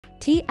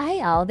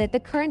TIL that the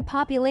current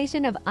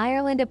population of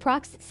Ireland,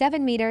 approx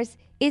 7 meters,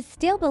 is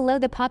still below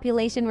the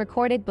population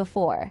recorded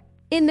before.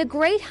 In the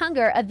Great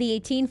Hunger of the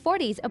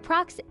 1840s,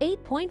 approx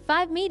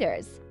 8.5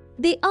 meters.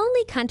 The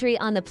only country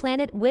on the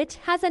planet which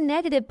has a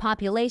negative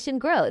population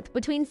growth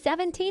between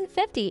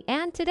 1750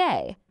 and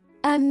today.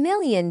 A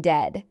million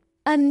dead.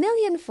 A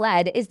million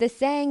fled is the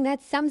saying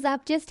that sums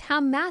up just how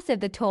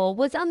massive the toll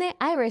was on the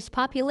Irish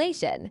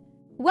population.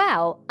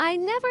 Wow, I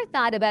never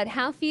thought about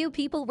how few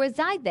people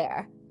reside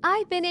there.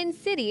 I've been in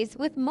cities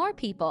with more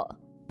people.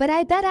 But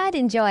I bet I'd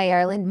enjoy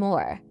Ireland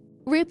more.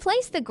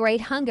 Replace the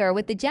Great Hunger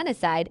with the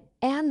genocide,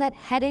 and that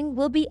heading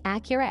will be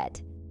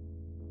accurate.